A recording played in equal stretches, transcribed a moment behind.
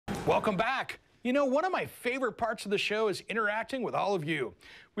Welcome back. You know, one of my favorite parts of the show is interacting with all of you.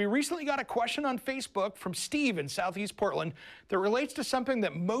 We recently got a question on Facebook from Steve in Southeast Portland that relates to something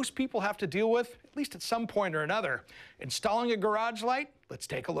that most people have to deal with, at least at some point or another. Installing a garage light? Let's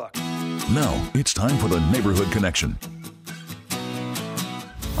take a look. Now, it's time for the Neighborhood Connection.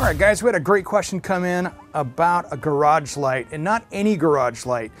 All right, guys, we had a great question come in about a garage light, and not any garage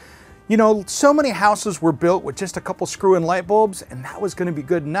light. You know, so many houses were built with just a couple screw-in light bulbs, and that was going to be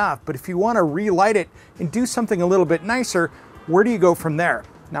good enough. But if you want to relight it and do something a little bit nicer, where do you go from there?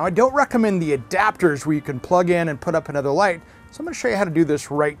 Now, I don't recommend the adapters where you can plug in and put up another light, so I'm going to show you how to do this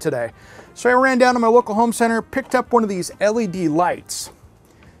right today. So I ran down to my local home center, picked up one of these LED lights.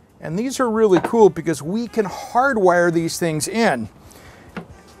 And these are really cool because we can hardwire these things in.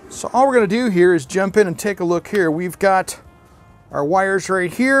 So all we're going to do here is jump in and take a look here. We've got our wires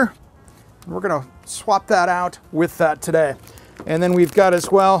right here. We're going to swap that out with that today. And then we've got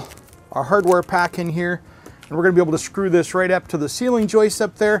as well our hardware pack in here. And we're going to be able to screw this right up to the ceiling joist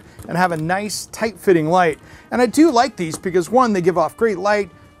up there and have a nice tight fitting light. And I do like these because one, they give off great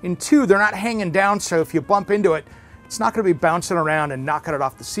light, and two, they're not hanging down, so if you bump into it, it's not going to be bouncing around and knocking it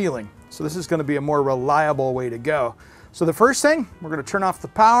off the ceiling. So this is going to be a more reliable way to go. So the first thing, we're going to turn off the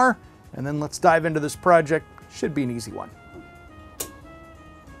power, and then let's dive into this project. Should be an easy one.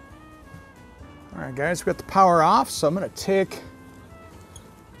 All right, guys, we got the power off, so I'm going to take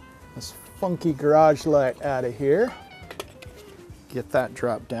this funky garage light out of here. Get that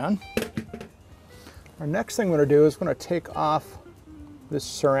dropped down. Our next thing we're going to do is we're going to take off this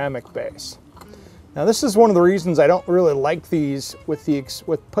ceramic base. Now, this is one of the reasons I don't really like these with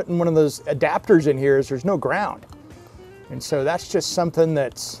putting one of those adapters in here is there's no ground. And so that's just something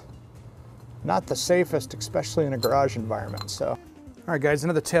that's not the safest, especially in a garage environment. So. All right, guys,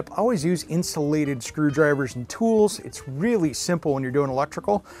 another tip, always use insulated screwdrivers and tools. It's really simple when you're doing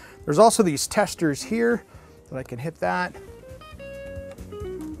electrical. There's also these testers here that I can hit that.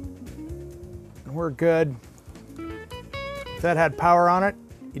 And we're good. If that had power on it,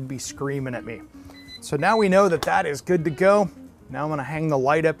 you'd be screaming at me. So now we know that that is good to go. Now I'm gonna hang the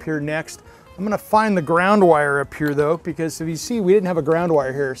light up here next. I'm gonna find the ground wire up here though, because if you see, we didn't have a ground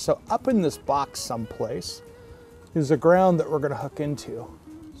wire here. So up in this box someplace, is a ground that we're going to hook into.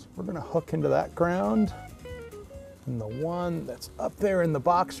 So we're going to hook into that ground and the one that's up there in the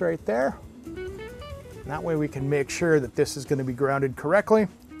box right there. And that way we can make sure that this is going to be grounded correctly,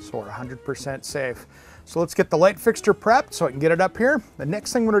 so we're 100% safe. So let's get the light fixture prepped so I can get it up here. The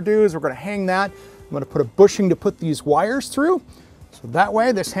next thing we're going to do is we're going to hang that. I'm going to put a bushing to put these wires through. So that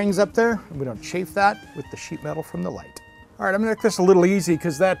way this hangs up there and we don't chafe that with the sheet metal from the light. All right, I'm gonna make this a little easy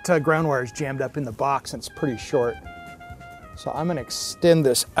because that ground wire is jammed up in the box and it's pretty short. So I'm gonna extend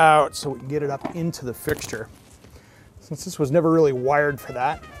this out so we can get it up into the fixture. Since this was never really wired for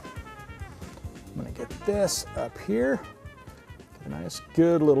that, I'm gonna get this up here. Get a nice,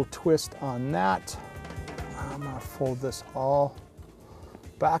 good little twist on that. I'm gonna fold this all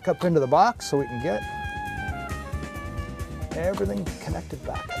back up into the box so we can get everything connected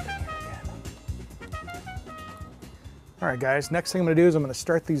back up in here again. All right, guys, next thing I'm gonna do is I'm gonna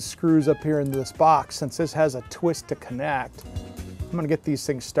start these screws up here into this box. Since this has a twist to connect, I'm gonna get these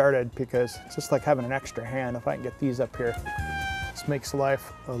things started because it's just like having an extra hand. If I can get these up here, this makes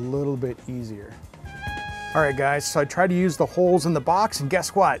life a little bit easier. All right, guys, so I tried to use the holes in the box, and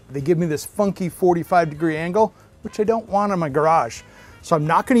guess what? They give me this funky 45-degree angle, which I don't want in my garage. So I'm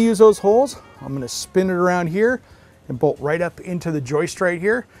not gonna use those holes. I'm gonna spin it around here and bolt right up into the joist right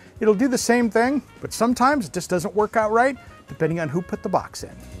here. It'll do the same thing, but sometimes it just doesn't work out right, depending on who put the box in.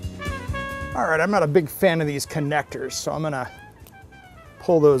 All right, I'm not a big fan of these connectors, so I'm gonna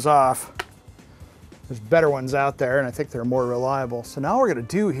pull those off. There's better ones out there, and I think they're more reliable. So now what we're gonna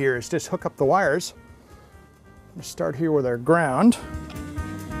do here is just hook up the wires. I'm gonna start here with our ground.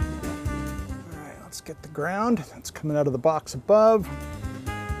 All right, let's get the ground. That's coming out of the box above.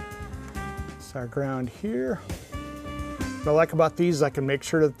 It's our ground here. What I like about these is I can make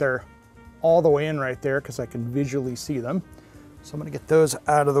sure that they're all the way in right there because I can visually see them. So I'm gonna get those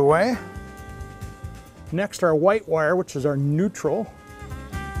out of the way. Next, our white wire, which is our neutral.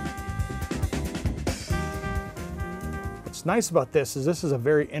 What's nice about this is a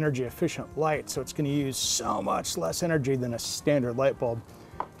very energy efficient light, so it's gonna use so much less energy than a standard light bulb.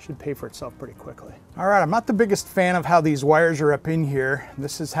 Should pay for itself pretty quickly. All right, I'm not the biggest fan of how these wires are up in here.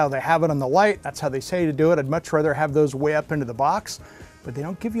 This is how they have it on the light. That's how they say to do it. I'd much rather have those way up into the box, but they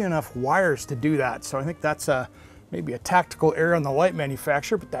don't give you enough wires to do that. So I think that's maybe a tactical error on the light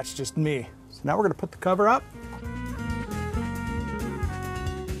manufacturer, but that's just me. So now we're gonna put the cover up.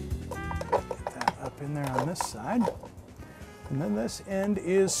 Get that up in there on this side. And then this end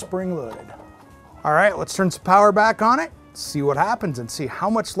is spring loaded. All right, let's turn some power back on it, see what happens, and see how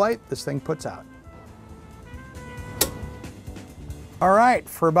much light this thing puts out. All right,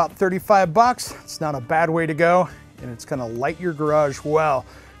 for about 35 bucks, it's not a bad way to go, and it's gonna light your garage well.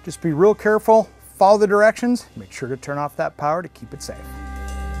 Just be real careful, follow the directions, make sure to turn off that power to keep it safe.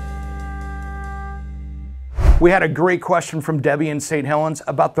 We had a great question from Debbie in St. Helens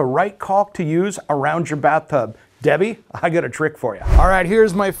about the right caulk to use around your bathtub. Debbie, I got a trick for you. All right,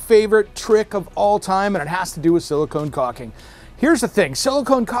 here's my favorite trick of all time, and it has to do with silicone caulking. Here's the thing,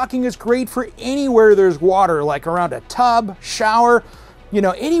 silicone caulking is great for anywhere there's water, like around a tub, shower, you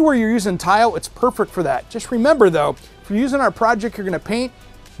know, anywhere you're using tile, it's perfect for that. Just remember though, if you're using our project you're gonna paint,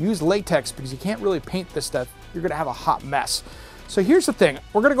 use latex because you can't really paint this stuff. You're gonna have a hot mess. So here's the thing,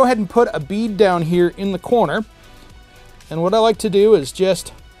 we're gonna go ahead and put a bead down here in the corner. And what I like to do is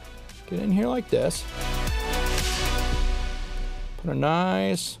just get in here like this. Put a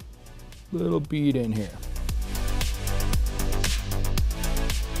nice little bead in here.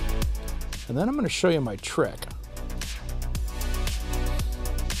 And then I'm going to show you my trick.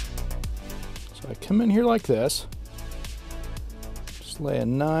 So I come in here like this, just lay a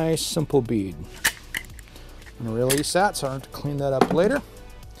nice simple bead. I'm going to release that so I don't have to clean that up later.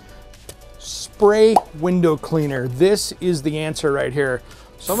 Spray window cleaner. This is the answer right here.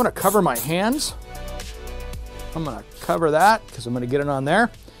 So I'm going to cover my hands. I'm going to cover that because I'm going to get it on there.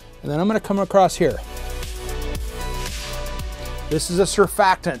 And then I'm going to come across here. This is a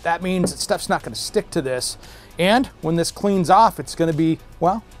surfactant. That means that stuff's not going to stick to this. And when this cleans off, it's going to be,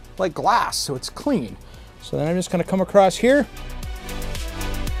 well, like glass, so it's clean. So then I'm just going to come across here.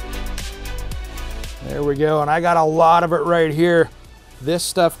 There we go. And I got a lot of it right here. This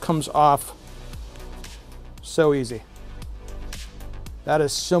stuff comes off so easy. That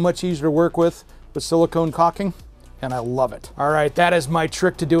is so much easier to work with silicone caulking, and I love it. All right, that is my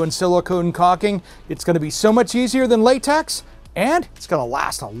trick to doing silicone caulking. It's going to be so much easier than latex, and it's going to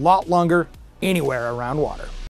last a lot longer anywhere around water.